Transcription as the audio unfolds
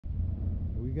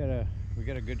we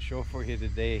got a good show for you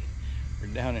today. We're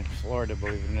down in Florida,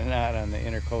 believe it or not, on the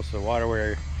intercoastal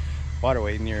waterway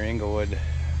near Inglewood,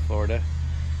 Florida.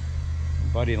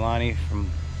 Buddy Lonnie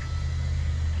from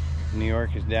New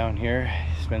York is down here.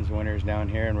 He spends the winters down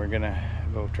here, and we're gonna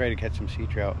go try to catch some sea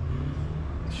trout.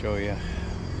 I'll show you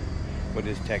what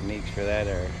his techniques for that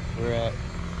are. We're at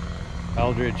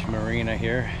Eldridge Marina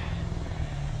here,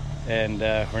 and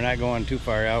we're not going too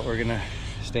far out. We're gonna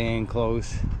stay in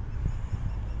close,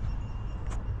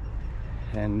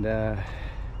 and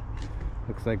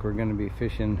looks like we're gonna be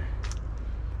fishing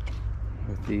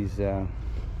with these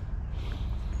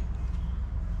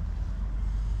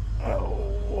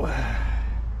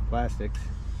plastics,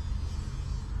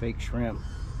 fake shrimp,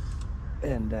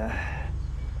 and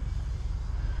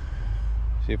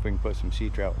see if we can put some sea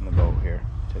trout in the boat here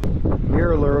today.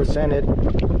 Mirror scented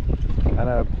on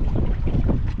a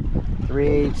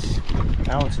 3/8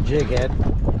 ounce jig head.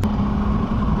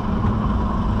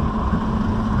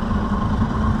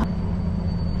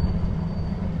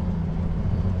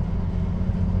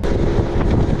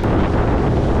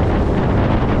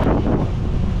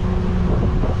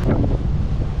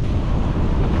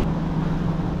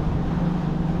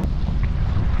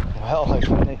 Well, I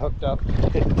finally hooked up.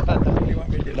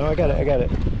 No, I got it.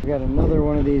 We got another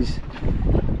one of these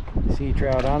sea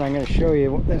trout on. I'm going to show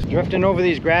you this. Drifting over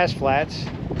these grass flats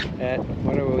at,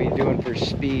 what are we doing for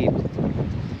speed?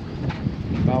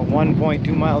 About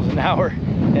 1.2 miles an hour.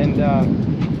 And got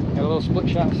a little split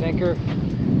shot sinker,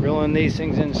 reeling these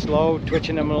things in slow,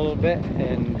 twitching them a little bit,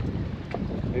 and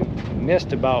we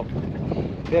missed about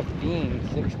 15,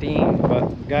 16,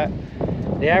 but got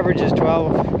the average is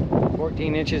 12,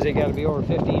 14 inches. They got to be over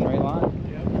 15, right, Lon?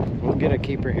 We'll get a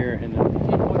keeper here in the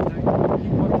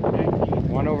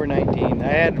 1 over 19. I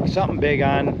had something big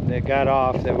on that got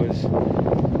off that was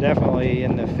definitely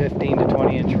in the 15 to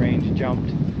 20 inch range, jumped,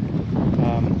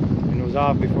 and it was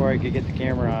off before I could get the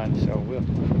camera on. So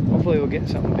hopefully we'll get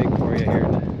something big for you here.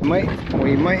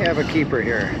 We might have a keeper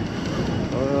here.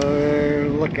 We're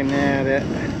looking at it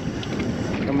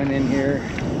coming in here.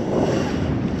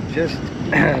 Just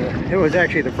it was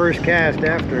actually the first cast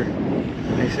after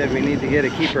they said we need to get a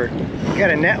keeper. You got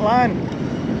a net, Lon?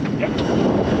 Yep.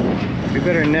 We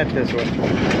better net this one.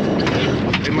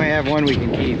 We might have one we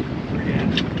can keep. Yeah.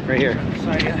 Right here.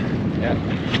 Yeah.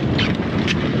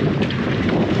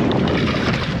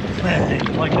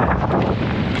 Like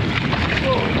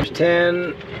that.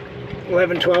 10,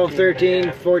 11, 12,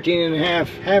 13, 14 and a half.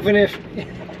 Half an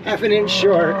inch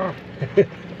short.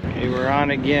 Okay, we're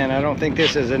on again. I don't think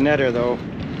this is a netter though.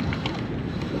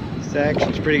 This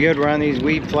action's pretty good. We're on these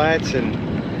weed flats, and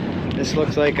this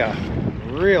looks like a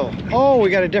real... Oh, we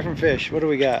got a different fish. What do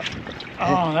we got?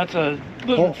 Oh, that's a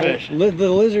lizard fish. The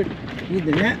lizard. Need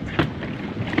the net.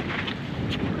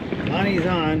 Lonnie's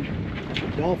on.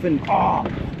 Dolphin. Oh,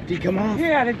 did he come off?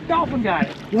 yeah, the dolphin got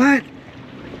it. What?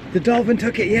 The dolphin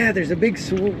took it. Yeah, there's a big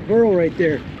swirl right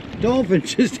there. Dolphin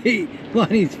just ate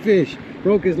Lonnie's fish.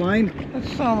 Broke his line. That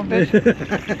son of a bitch.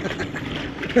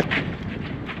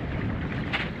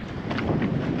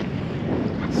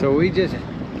 So we just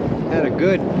had a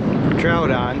good trout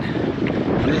on.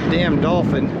 This damn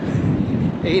dolphin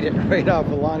ate it right off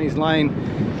of Lonnie's line.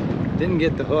 Didn't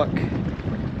get the hook.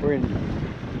 We're in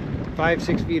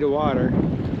 5-6 feet of water.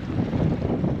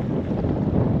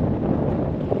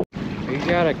 We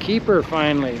got a keeper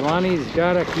finally. Lonnie's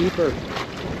got a keeper.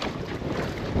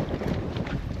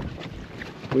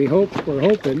 We're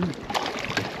hoping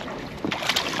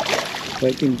if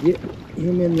I can get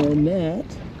him in the net.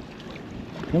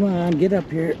 Come on, get up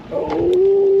here.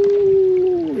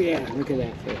 Oh, yeah, look at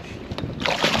that fish.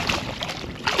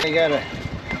 I got a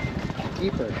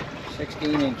keeper,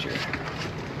 16 incher.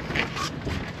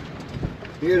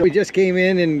 We just came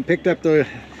in and picked up the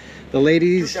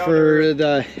ladies for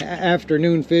the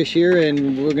afternoon fish here,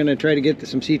 and we're gonna try to get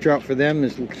some sea trout for them.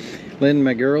 This is Lynn,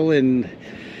 my girl, and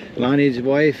Lonnie's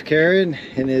wife Karen,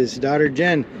 and his daughter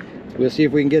Jen. We'll see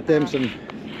if we can get them some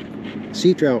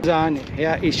sea trout. On,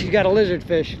 yeah, she's got a lizard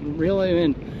fish. Reel him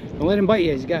in. Don't let him bite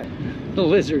you. He's got a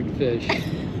lizard fish.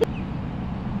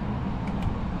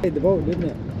 Hit the boat, didn't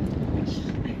it?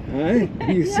 Huh?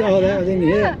 You saw that thing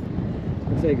hit.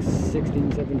 Looks like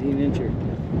 16, 17 incher.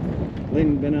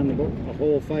 Lynn been on the boat a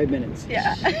whole 5 minutes.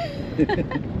 Yeah.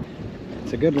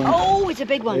 It's a good one. Oh, it's a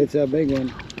big one. It's a big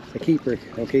one. A keeper.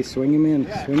 Okay, swing him in.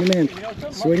 Swing him in.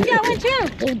 Swing him in. Yeah, one too.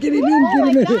 Oh, get him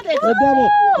in. Get him in. A double.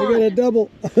 We got a double.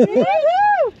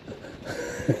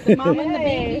 The mom and the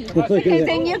baby. Good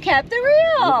thing you kept the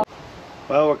reel.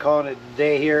 Well, we're calling it a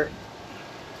day here.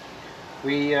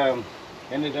 We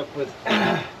ended up with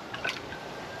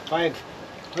five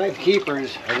five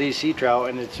keepers of these sea trout,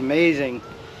 and it's amazing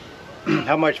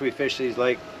how much we fish these.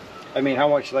 Like, I mean, how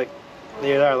much like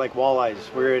they are like walleyes.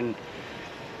 We're in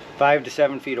 5 to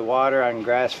 7 feet of water on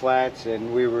grass flats,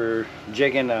 and we were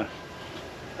jigging a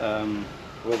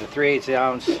with a 3/8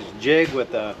 ounce jig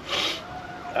with a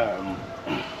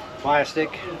plastic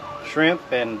shrimp,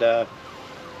 and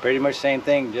pretty much same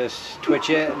thing. Just twitch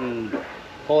it and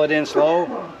pull it in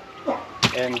slow,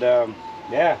 and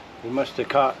yeah, we must have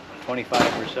caught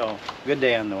 25 or so. Good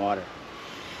day on the water.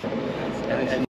 And